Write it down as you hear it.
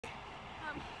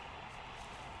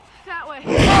That way.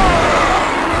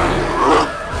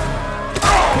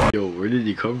 Yo, where did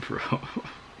he come from?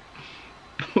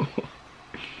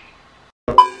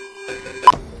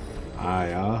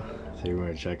 Alright, y'all. So we're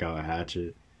gonna check out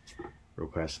Hatchet.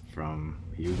 Request from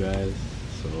you guys.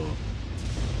 So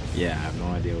yeah, I have no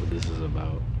idea what this is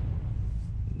about.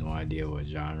 No idea what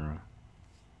genre.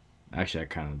 Actually, I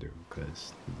kind of do,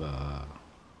 because the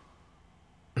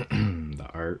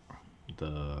art,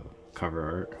 the cover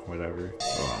art, whatever.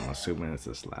 Well, I'm assuming it's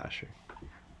a slasher.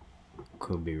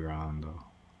 Could be wrong though.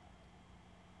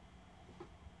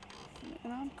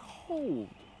 And I'm cold.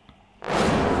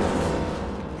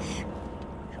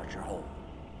 Shut your hole.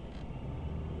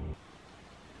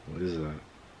 What is that?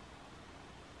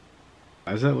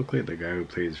 Why does that look like the guy who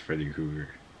plays Freddy Krueger?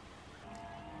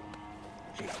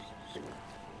 Jesus.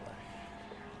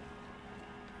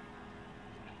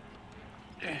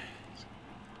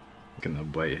 Gonna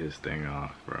bite his thing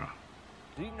off, bro.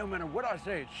 No matter what I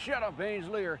say, it's shut up,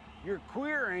 Ainsley, or you're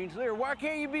queer, Ainsley, or why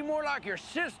can't you be more like your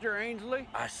sister, Ainsley?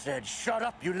 I said, shut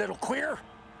up, you little queer.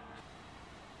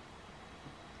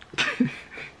 Here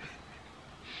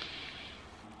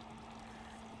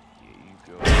you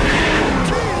go.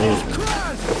 Jesus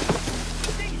Christ!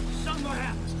 Something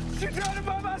happens. She tried to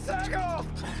buy my sack off!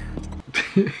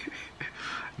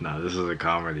 Nah, this is a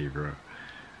comedy, bro.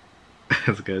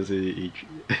 This guy said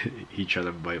he tried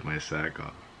to bite my sack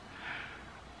off.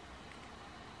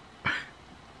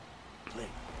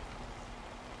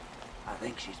 I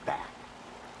think she's back.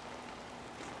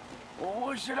 Well,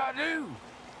 what should I do?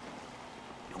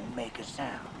 Don't make a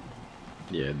sound.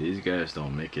 Yeah, these guys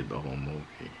don't make it the whole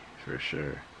movie, for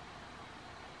sure.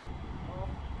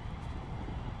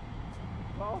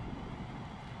 Oh.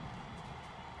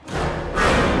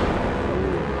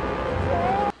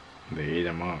 They ate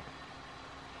him up.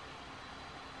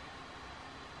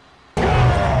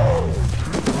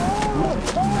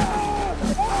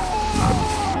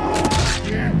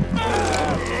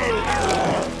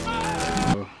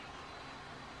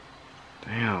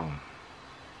 Damn.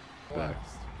 Back.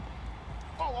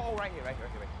 Oh, right here.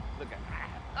 Look at that.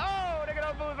 Oh, look at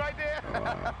those moves right there.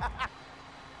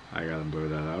 I gotta blur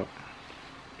that out.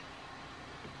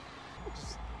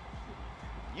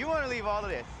 You want to leave all of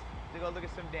this to go look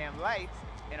at some damn lights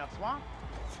in a swamp?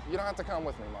 You don't have to come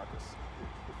with me, Marcus.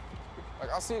 Like,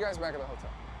 I'll see you guys back at the hotel.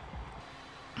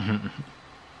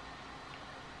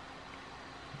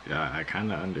 Yeah, I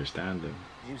kind of understand him.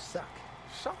 You suck.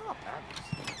 Shut up,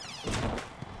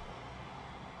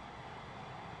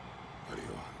 What do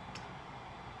you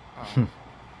want?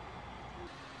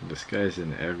 This guy's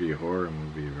in every horror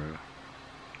movie, bro.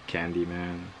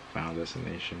 Candyman, Final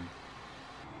Destination.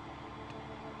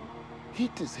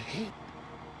 Hit his head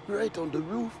right on the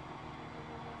roof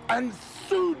and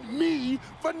sued me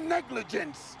for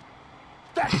negligence.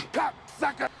 That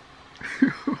cocksucker.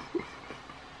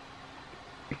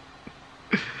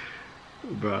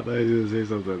 Bro, I thought he was gonna say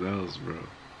something else, bro.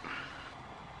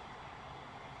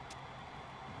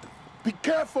 Be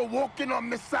careful walking on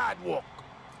the sidewalk.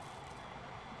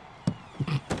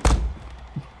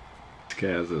 This guy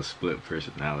has a split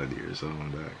personality or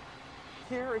something, dog.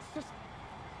 Here, it's just...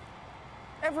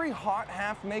 Every hot,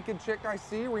 half-naked chick I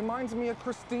see reminds me of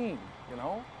Christine, you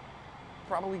know?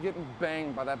 Probably getting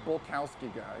banged by that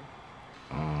Bulkowski guy.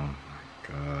 Oh my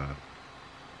god.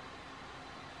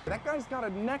 That guy's got a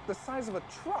neck the size of a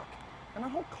truck. And that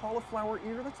whole cauliflower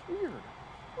ear, that's weird.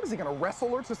 What, is he gonna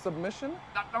wrestle her to submission?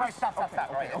 All right, stop.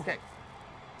 Okay.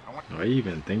 Why are you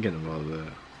even thinking about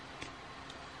that?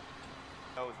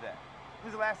 How was that?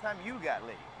 When's the last time you got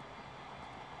laid?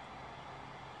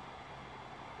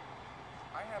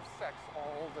 I have sex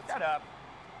all the time. Shut up.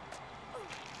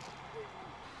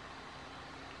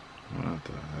 What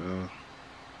the hell?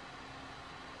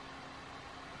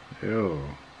 Ew.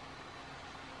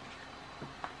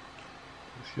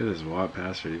 This kid just walked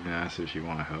past her, even asked if she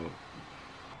want help.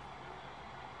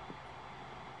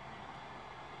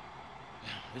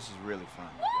 This is really fun.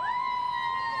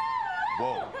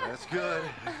 Whoa, that's good.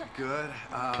 Good.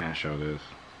 Can't show this.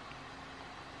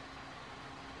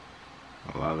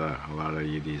 A lot of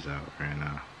UDs out right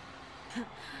now.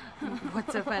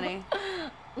 What's so funny?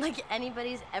 Like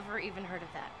anybody's ever even heard of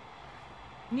that.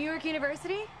 New York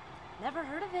University? Never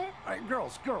heard of it. All right,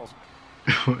 girls.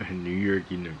 New York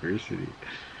University.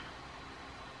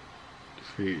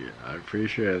 I'm pretty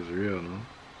sure that's real, no?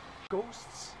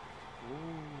 Ghosts?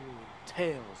 Ooh,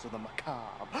 tales of the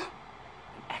macabre.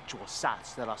 And actual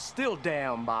sites that are still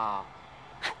damned by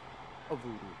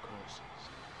voodoo curses.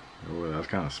 Oh, that's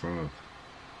kind of smooth.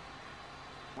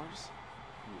 Worse?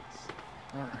 Yes.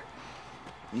 All right.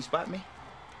 You spot me?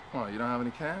 What, you don't have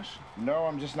any cash? No,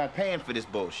 I'm just not paying for this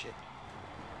bullshit.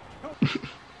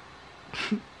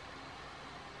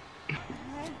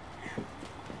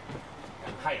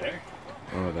 Hi there.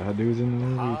 Oh, that dude's in the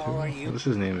movie too. How are you? What's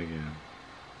his name again?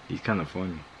 He's kind of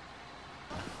funny.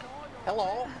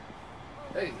 Hello.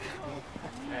 Hey.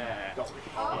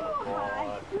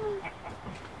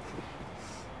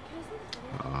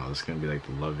 Oh, it's gonna be like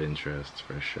the love interest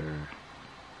for sure.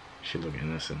 She look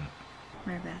innocent.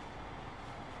 Mary Beth.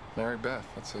 Mary Beth,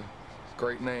 that's a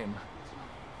great name.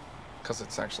 Because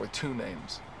it's actually two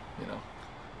names, you know.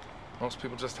 Most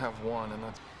people just have one, and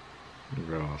that's...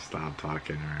 Bro, stop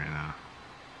talking right now.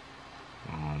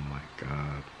 Oh my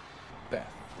god.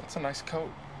 Beth. That's a nice coat.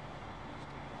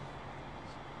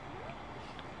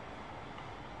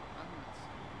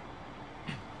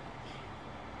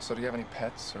 So do you have any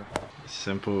pets, or...?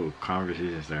 Simple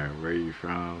conversations start. Where are you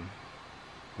from?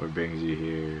 What brings you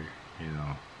here? You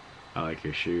know, I like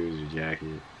your shoes, your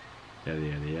jacket. Yada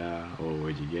yada yada. Oh,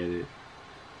 where'd you get it?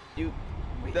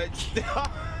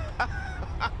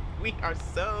 We are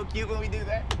so cute when we do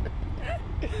that.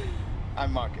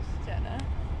 I'm Marcus. Jenna.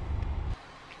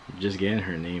 Just getting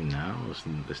her name now?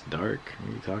 It's dark. What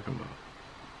are you talking about?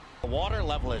 The water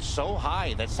level is so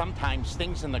high that sometimes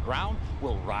things in the ground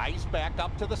will rise back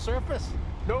up to the surface.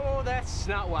 No, that's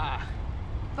not why.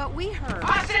 But we heard.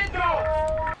 I said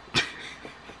no!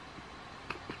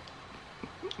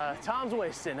 Time's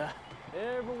wasting.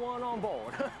 Everyone on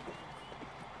board.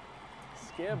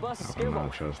 Scare bus, I scare don't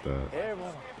boat. trust that.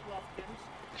 Everyone.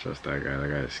 Trust that guy. That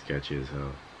guy is sketchy as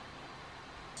hell.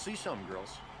 See some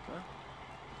girls. Huh?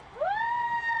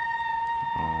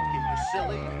 Oh my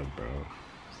silly. god, bro.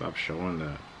 Stop showing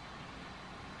that.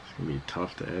 It's gonna be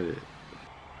tough to edit.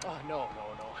 Oh, no.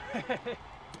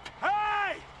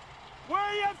 Hey!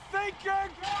 Where you think you're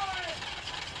going?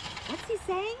 What's he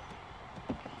saying?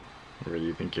 Where do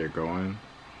you think you're going?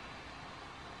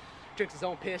 Drinks his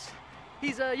own piss.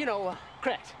 He's,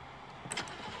 cracked.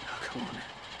 Come on.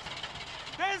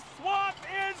 This swamp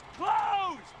is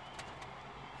closed!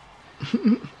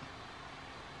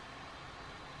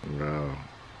 Bro,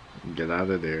 get out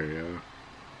of there, yo.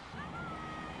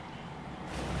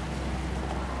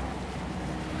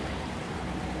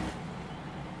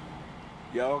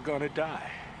 Y'all gonna die.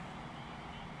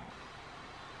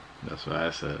 That's what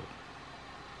I said.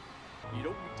 You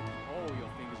don't need to keep all your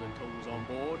fingers and toes on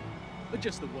board, but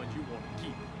just the ones you want to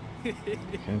keep.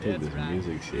 Can't take That's this right.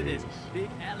 music It serious. is big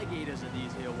alligators in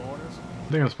these here waters.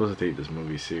 I think I'm supposed to take this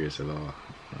movie serious at all.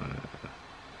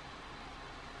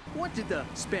 What did the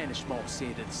Spanish moth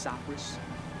say to the Cypress?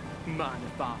 Mind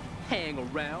if I hang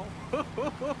around?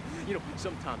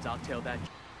 Sometimes I'll tell that.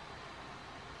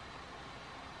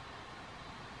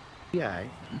 Yeah,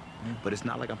 but it's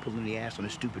not like I'm pulling the ass on a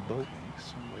stupid boat.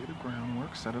 So lay the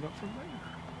groundwork, set it up for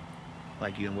later.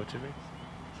 Like you and what's it?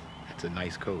 That's a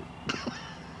nice coat.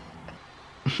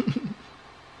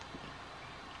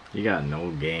 You got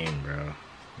no game, bro.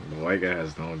 The white guy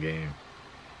has no game.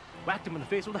 Whacked him in the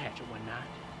face with a hatchet one night.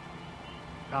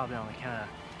 Probably on account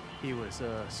he was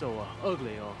so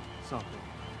ugly or something.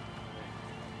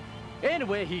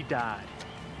 Anyway, he died.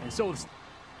 And so...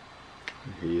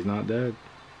 He's not dead.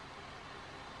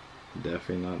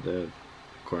 Definitely not dead,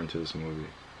 according to this movie.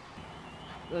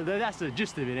 That's the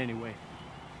gist of it anyway.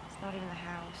 It's not in the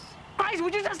house. Christ,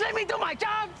 would you just let me do my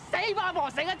job? Save our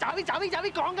boss.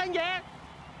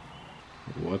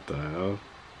 What the hell?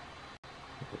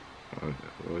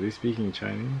 Was he speaking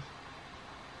Chinese?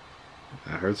 I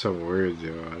heard some words,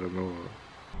 yo. I don't know.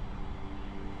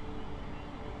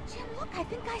 Jim, look, I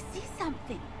think I see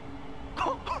something.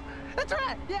 That's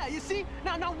right. Yeah, you see?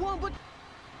 Now, not one, but...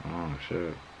 Oh,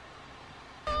 shit.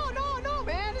 No,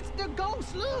 man. It's the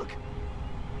ghost. Look.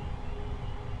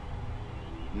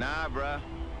 Nah, bruh.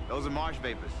 Those are marsh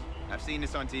vapors. I've seen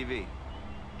this on TV.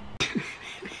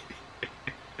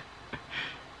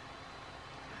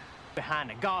 Behind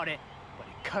the guard, but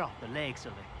he cut off the legs so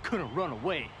they couldn't run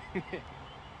away.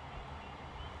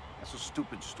 That's a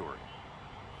stupid story.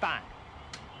 Fine.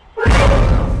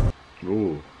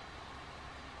 Ooh.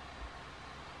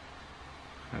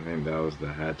 I think that was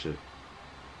the hatchet.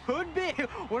 Could be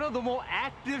one of the more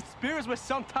active spirits we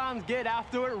sometimes get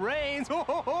after it rains.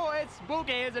 Oh, it's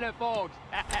spooky, isn't it, folks?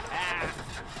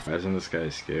 Why isn't this guy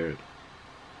scared?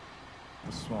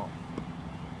 The swamp.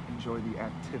 Enjoy the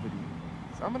activity.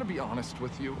 So I'm gonna be honest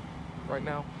with you right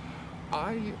now.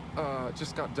 I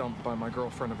just got dumped by my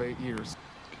girlfriend of 8 years.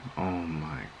 Oh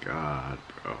my god,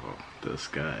 bro. This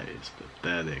guy is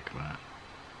pathetic, man.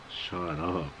 Shut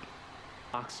up.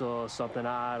 Box or something,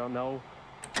 I don't know.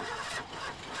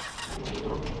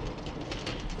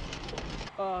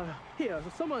 Here,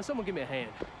 someone give me a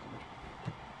hand.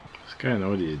 Kinda know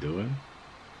what he's doing.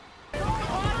 This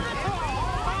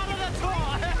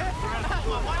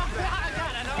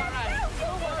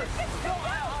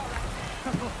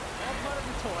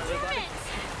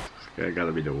guy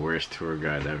gotta be the worst tour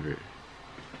guide ever.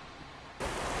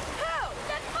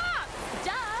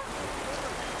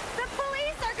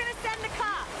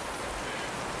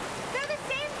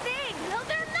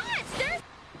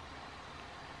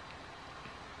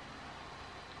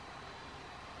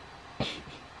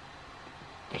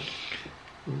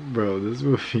 Bro, this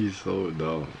movie is so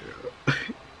dumb, yo.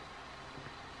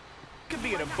 Could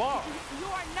be in a bar. You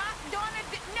are not gonna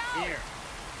do. No. Here,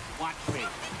 watch me. No.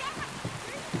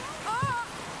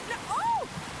 Oh,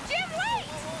 Jim, wait.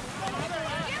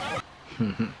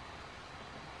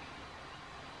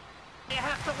 You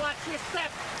have to watch your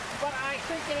step, but I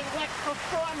think it wet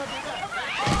performable.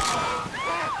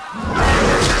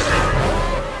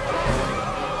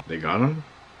 They got him?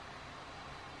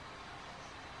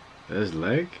 His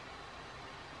leg?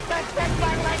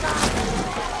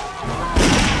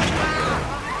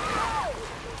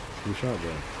 Who shot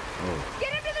that? Oh.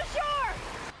 Get him to the shore!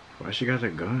 Why she got a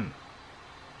gun?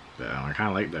 Damn, I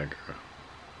kinda like that girl.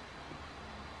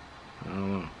 I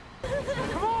don't know.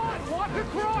 Come on, walk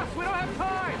across. We don't have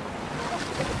time.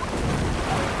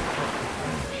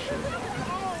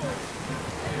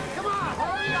 Come on,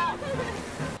 hurry up.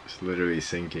 It's literally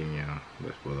sinking, you know,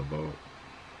 with a boat.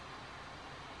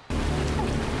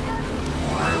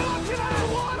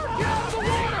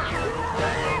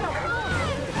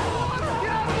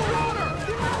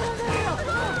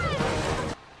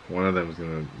 One of them is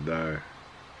gonna die.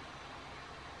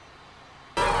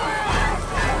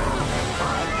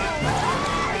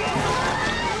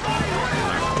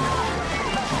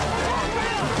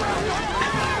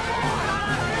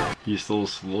 He's so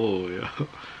slow, yeah.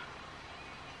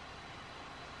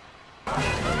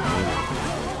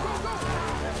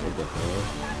 What the hell?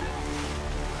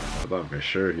 I thought for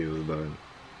sure he was done.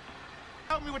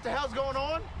 Tell me what the hell's going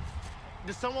on?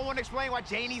 Does someone want to explain why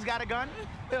Janie's got a gun?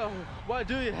 Yeah, why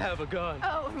do you have a gun?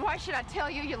 Oh, and why should I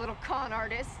tell you, you little con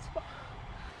artist?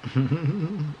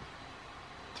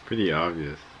 It's pretty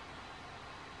obvious.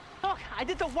 Look, I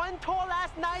did the one tour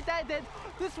last night. I did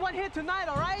this one here tonight,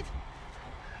 all right?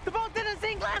 The boat didn't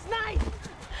sink last night.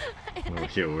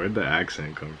 Like, yo, where'd the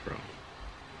accent come from?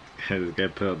 This guy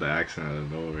put out the accent out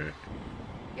of nowhere.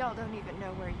 Y'all don't even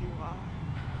know where you are.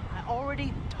 I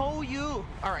already told you.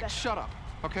 All right, shut up,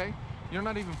 okay? You're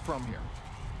not even from here.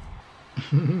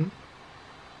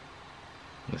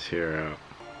 Let's hear her out.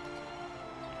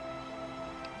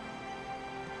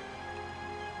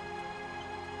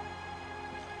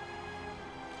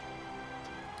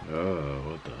 Oh,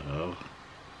 what the hell?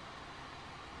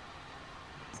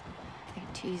 They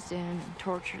teased him and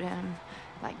tortured him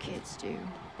like kids do.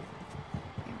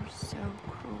 They were so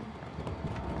cruel.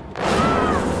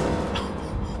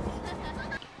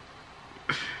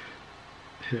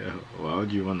 Yeah, why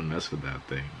would you want to mess with that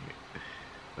thing?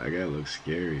 That guy looks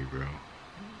scary, bro.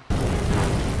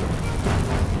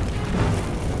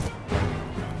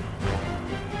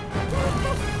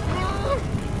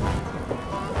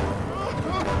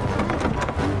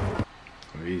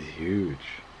 Oh, he's huge.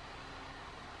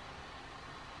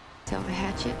 Tell the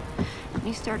hatchet, and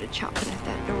he started chopping at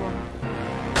that door.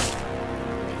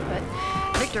 But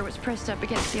Victor was pressed up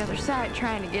against the other side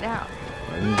trying to get out.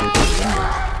 Why didn't you get the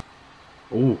window?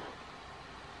 Oh.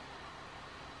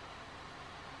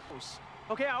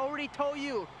 Okay, I already told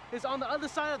you. It's on the other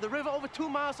side of the river over 2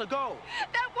 miles ago.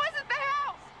 That wasn't the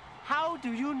house! How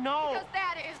do you know? Because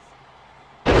that is.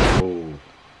 Oh.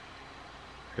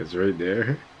 It's right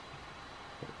there.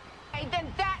 Hey,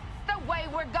 then that's the way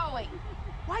we're going.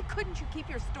 Why couldn't you keep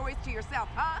your stories to yourself,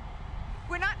 huh?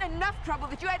 We're not in enough trouble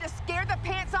that you had to scare the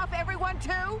pants off everyone,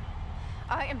 too?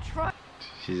 I am trying.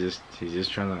 He's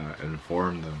just trying to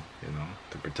inform them, you know,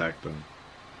 to protect them.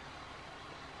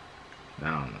 I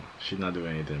don't know. She's not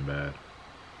doing anything bad.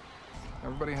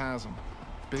 Everybody has them.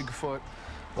 Bigfoot,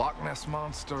 Loch Ness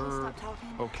Monster.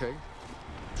 Okay.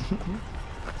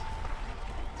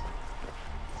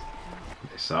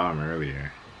 They saw him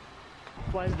earlier.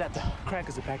 Why is that the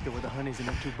crackers are back there with the honeys and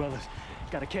them 2 brothers?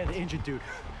 Gotta carry the injured dude.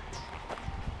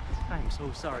 I'm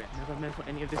so sorry. I never meant for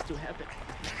any of this to happen.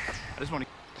 I just want to.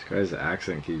 This guy's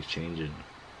accent keeps changing.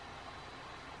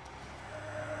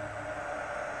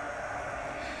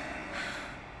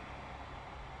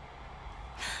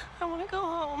 I want to go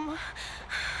home.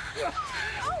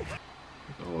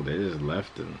 Oh, they just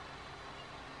left him.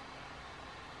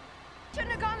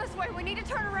 Shouldn't have gone this way. We need to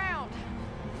turn around.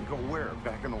 Go where?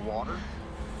 Back in the water?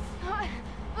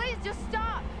 Please, just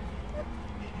stop.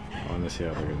 I want to see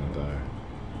how they're gonna die.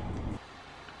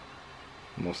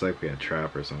 Most likely a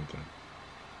trap or something.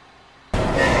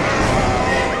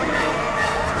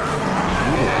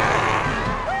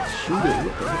 Shoot it.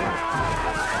 What the heck?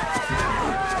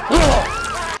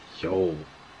 Yo.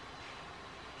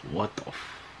 What the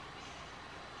f...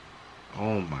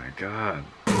 Oh my god.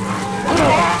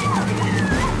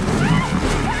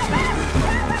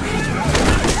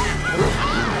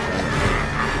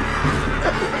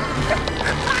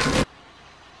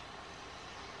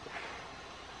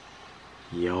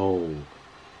 Yo.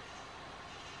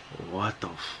 What the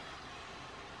f...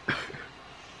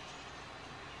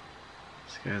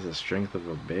 This guy has the strength of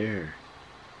a bear.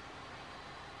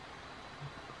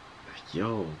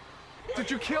 Yo.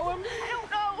 Did you kill him? I don't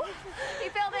know. He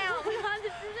fell down. Oh my god,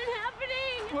 this isn't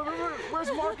happening.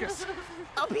 Where's Marcus?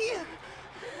 Up here.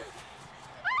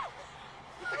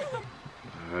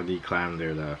 How did he climb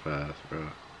there that fast, bro?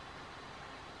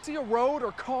 See a road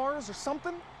or cars or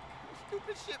something?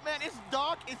 Stupid shit, man. It's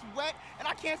dark, it's wet, and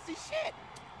I can't see shit.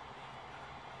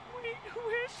 Wait,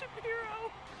 where's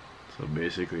Shapiro? So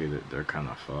basically, they're kind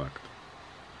of fucked.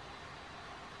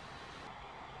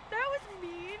 That was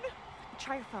mean.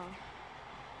 Try your phone.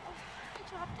 Oh, I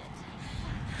dropped it.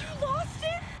 You lost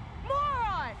it?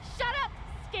 Moron! Shut up,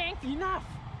 skank! Enough.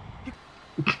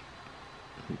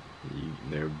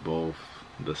 They're both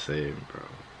the same, bro.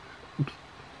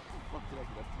 What did I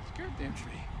get up to this goddamn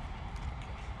tree?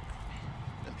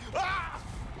 Ah!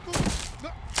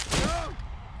 God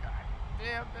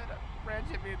damn, that branch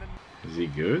hit me in the... Is he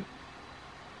good?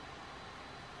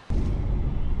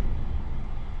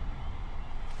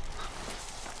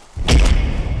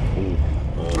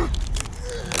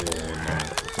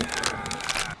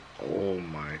 Oh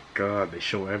my god, they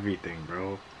show everything,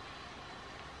 bro.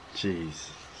 Jeez.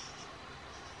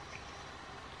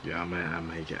 Yeah, I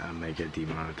might get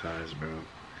demonetized, bro.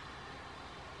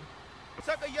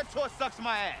 Sucker, your tour sucks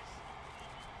my ass.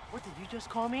 What did you just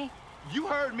call me? You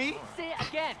heard me. Say it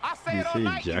again. I say You it all say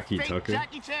night. Jackie you fake Tucker?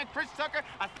 Jackie Chan, Chris Tucker.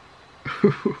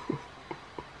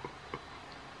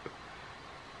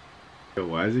 Yo,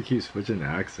 why does he keep switching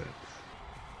accents?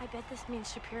 I bet this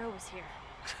means Shapiro was here.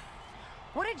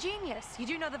 What a genius. You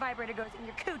do know the vibrator goes in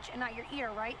your cooch and not your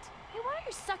ear, right? Hey, why don't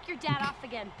you suck your dad off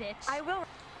again, bitch? I will.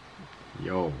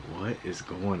 Yo, what is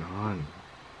going on?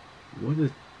 What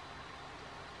is...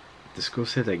 This girl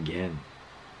said again.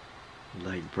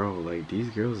 Like, bro, like, these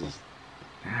girls is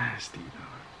nasty,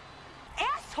 dog.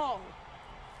 Asshole!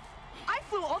 I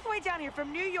flew all the way down here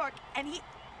from New York and he...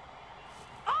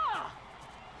 Ah!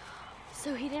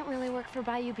 So he didn't really work for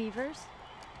Bayou Beavers?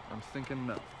 I'm thinking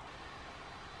no.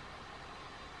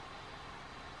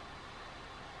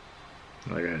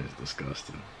 That guy is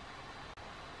disgusting.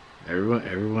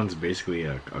 Everyone's basically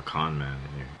a con man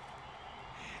in here.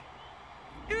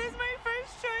 It was my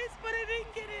first choice, but I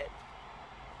didn't get it.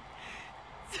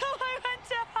 So I went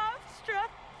to Hofstra.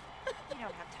 You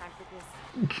don't have time for this.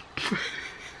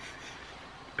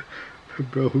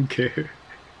 Bro, who cares?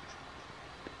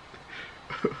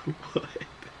 What?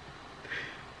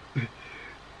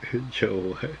 Yo,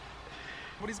 what?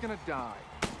 But he's gonna die.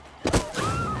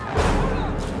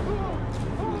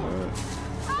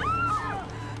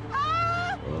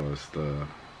 Oh, it's the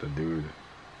dude.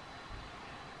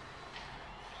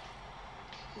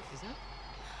 What is that?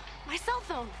 My cell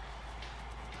phone!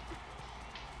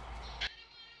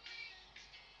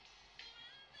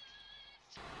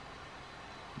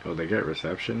 Oh, they get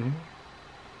reception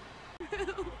here? We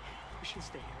should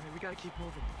stay here, right? We gotta keep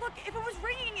moving. Look, if it was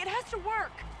ringing, it has to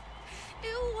work.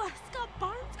 Ew, Scott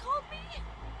Barnes called me?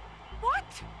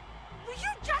 What? Will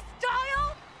you just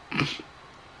dial?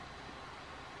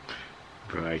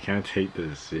 Bro, I can't take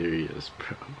this serious,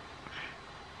 bro.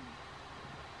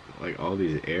 Like, all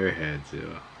these airheads,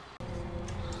 yo.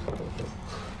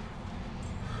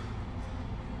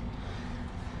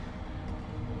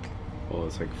 Oh,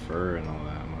 it's like fur and all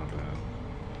that, my bad.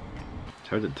 It's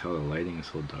hard to tell, the lighting is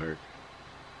so dark.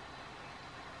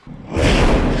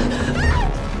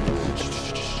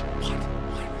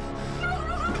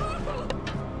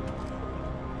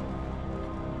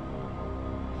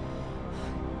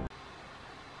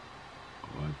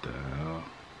 What the hell?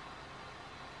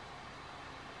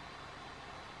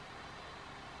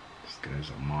 This guy's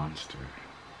a monster.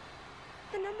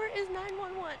 The number is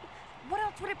 911. What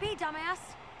else would it be, dumbass?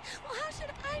 Well, how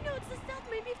should I know it's the South?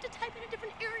 Maybe you have to type in a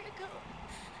different area code.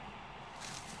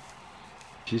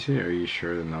 Did she say, are you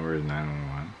sure the number is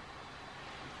 911?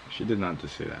 She did not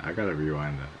just say that. I gotta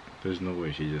rewind that. There's no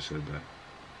way she just said that.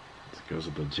 This girl's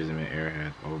a legitimate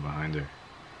airhead over behind her.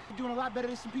 You're doing a lot better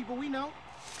than some people we know.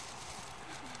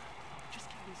 Just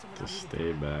give me some of Just that.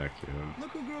 stay back, yo.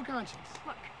 Look who grew a conscience.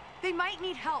 Look, they might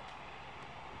need help.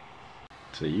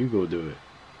 So you go do it.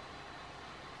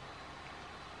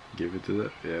 Give it to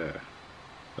them? Yeah.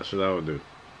 That's what I would do.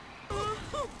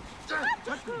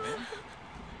 Touch me, man.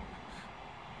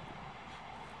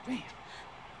 Damn.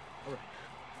 Alright.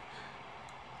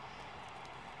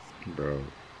 Bro,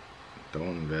 don't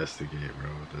investigate,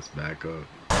 bro. Just back up.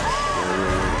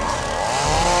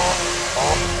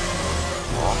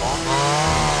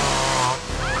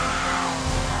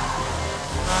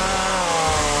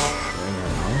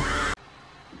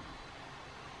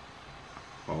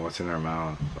 Oh, what's in her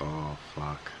mouth? Oh,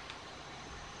 fuck.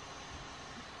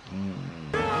 I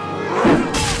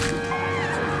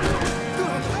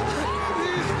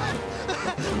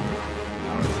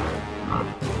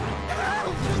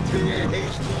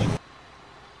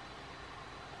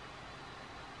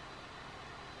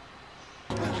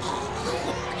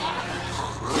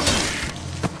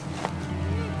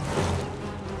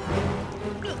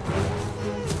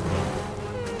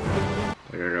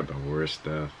think I got the worst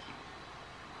death.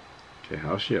 Okay,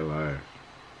 how's she alive?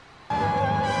 Oh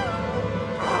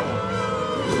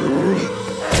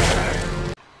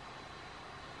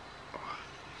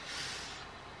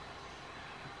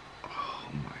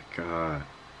my god.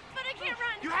 But I can't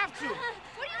run. You have to. What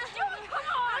are you doing? Come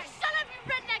on. Shut up, you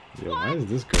redneck. Yo, why is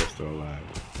this girl still alive?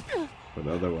 But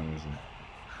the other one isn't.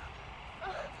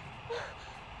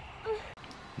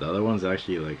 The other one's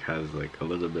actually like has like a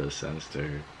little bit of sense to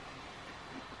her.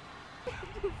 I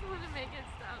just want to make it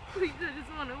stop. Please, I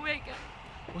just want to wake up.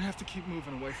 We have to keep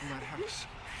moving away from that house.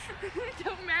 It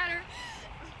don't matter.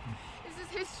 This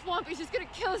is his swamp. He's just gonna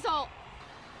kill us all.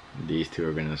 These two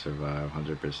are gonna survive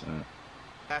 100%.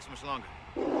 Last much longer.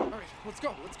 Alright, let's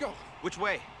go, let's go. Which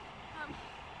way?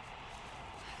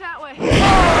 That way.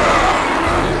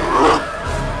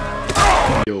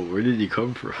 Yo, where did he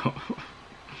come from?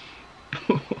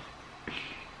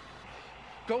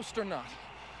 Ghost or not.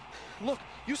 Look,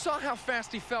 you saw how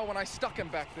fast he fell when I stuck him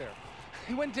back there.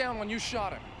 He went down when you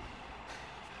shot him.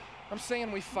 I'm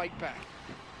saying we fight back.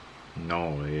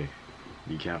 No way.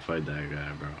 You can't fight that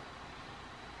guy,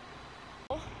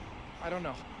 bro. I don't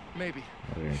know. Maybe.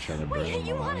 Are they trying to burn Wait, him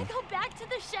you want alive? to go back to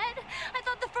the shed? I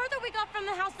thought the further we got from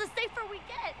the house, the safer we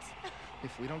get.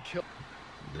 If we don't kill...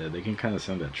 Yeah, they can kind of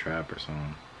send a trap or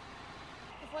something.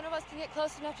 If one of us can get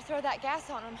close enough to throw that gas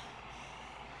on him.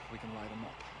 We can light him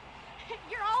up.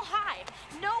 You're all high.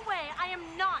 No way, I am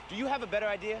not. Do you have a better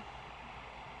idea?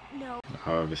 No.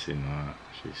 Obviously not.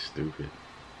 She's stupid.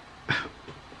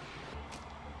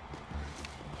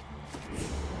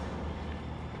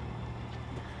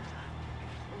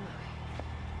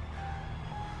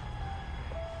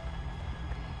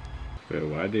 But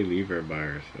why'd they leave her by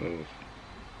herself?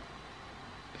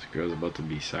 This girl's about to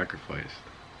be sacrificed.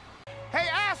 Hey,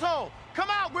 asshole! Come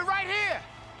out! We're right here!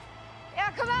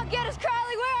 Yeah, come out, get us,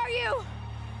 Crowley. Where are you?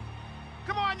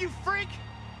 Come on, you freak!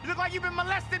 You look like you've been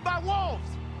molested by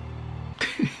wolves!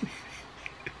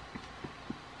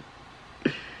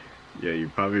 Yeah, you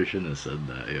probably shouldn't have said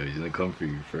that. Yo, he's gonna come for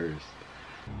you first.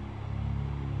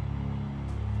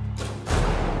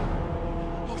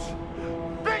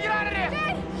 Ben, get out of there!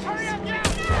 Dad! Hurry up, get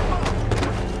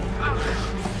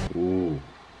out! Ooh.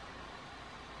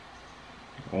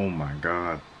 Oh my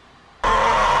god.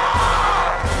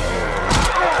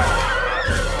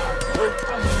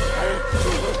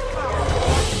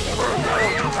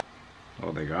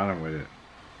 Oh, they got him with it.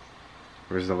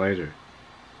 Where's the lighter?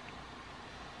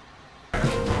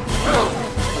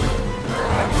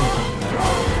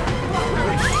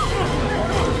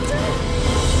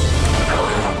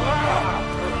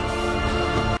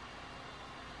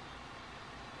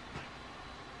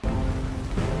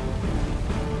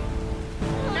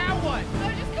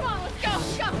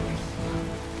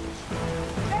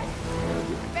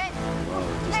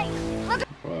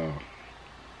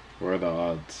 What are the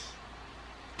odds?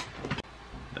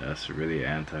 That's really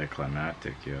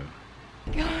anticlimactic, yo.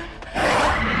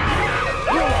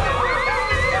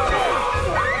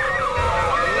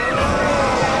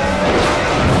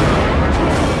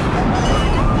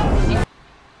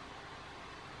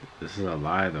 This is a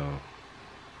lie, though.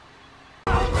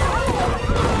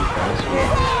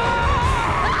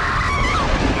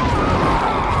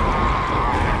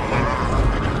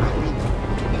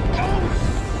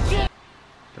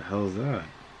 The hell is that?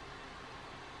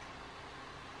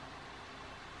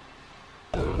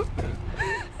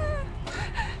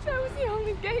 That was the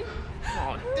only gate.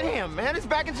 Oh, damn, man. It's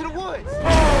back into the woods.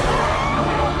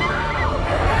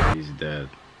 He's dead.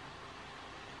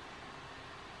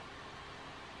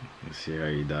 Let's see how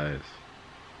he dies.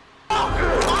 Oh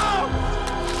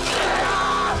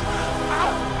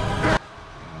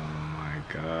my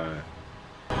god.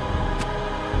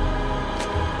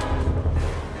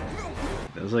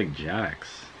 Looks like Jax.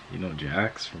 You know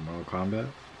Jax from Mortal Kombat?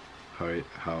 How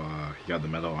he got the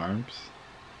metal arms?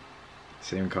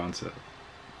 Same concept.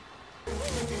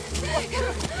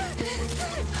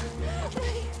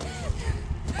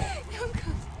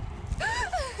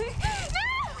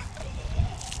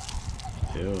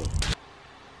 Ew.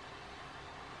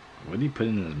 What did he put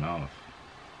in his mouth?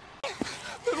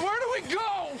 Then where do we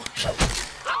go?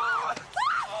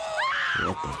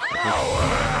 What the fuck?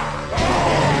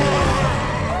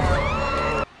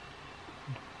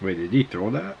 Wait, did he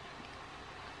throw that?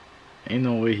 Ain't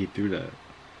no way he threw that.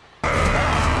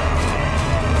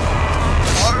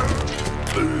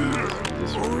 He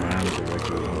just ran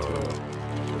directly into it.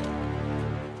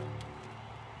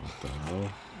 What the hell?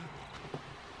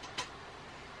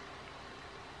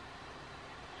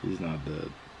 He's not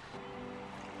dead.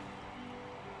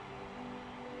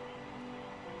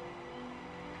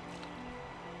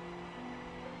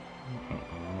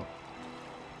 Uh-oh.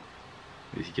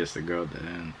 At least he gets the girl at the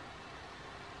end.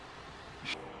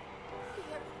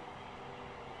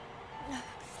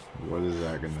 What is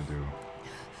that gonna do?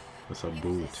 It's a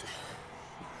boot.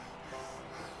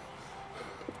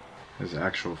 His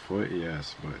actual foot,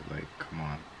 yes, but like, come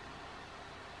on.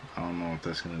 I don't know if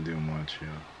that's gonna do much, yo.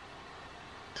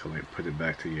 Till they put it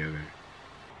back together.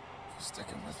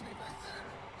 Sticking with me back there.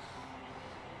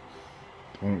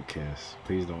 Don't kiss.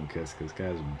 Please don't kiss, because this guy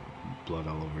has blood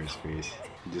all over his face.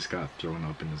 He just got thrown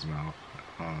up in his mouth.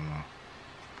 I don't know.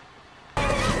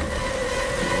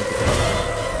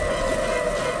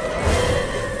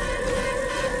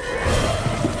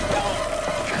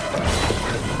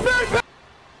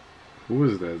 Who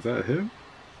is that? Is that him?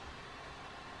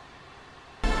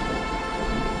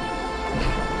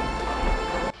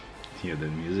 Yeah, the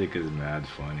music is mad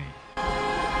funny.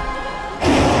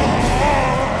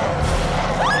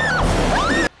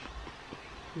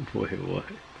 Wait, what?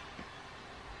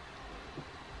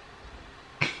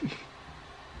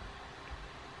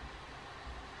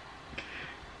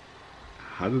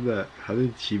 How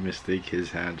did she mistake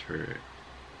his hand for it?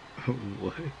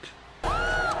 What?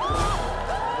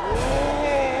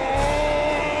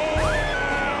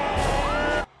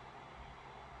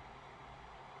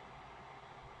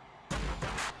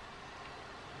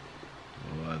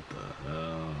 What the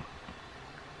hell?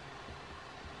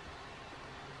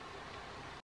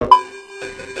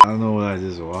 I don't know what I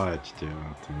just watched, yo,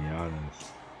 to be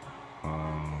honest.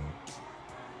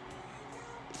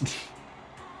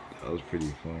 That was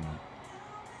pretty funny.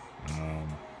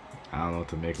 I don't know what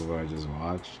to make of what I just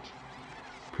watched.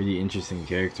 Pretty interesting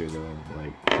character though.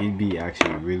 Like, he'd be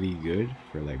actually really good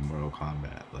for like Mortal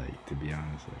Kombat. Like, to be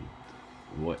honest, like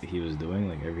what he was doing,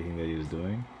 like everything that he was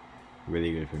doing,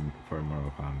 really good for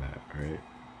Mortal Kombat, right?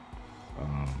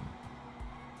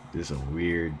 Just a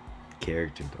weird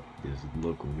character though. Just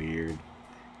look weird.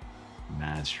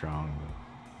 Mad strong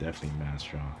though. Definitely mad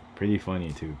strong. Pretty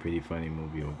funny too. Pretty funny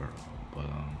movie overall. But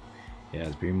yeah,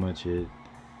 that's pretty much it.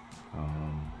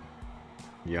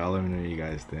 Y'all let me know what you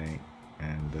guys think,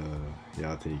 and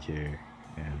y'all take care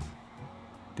and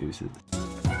deuces.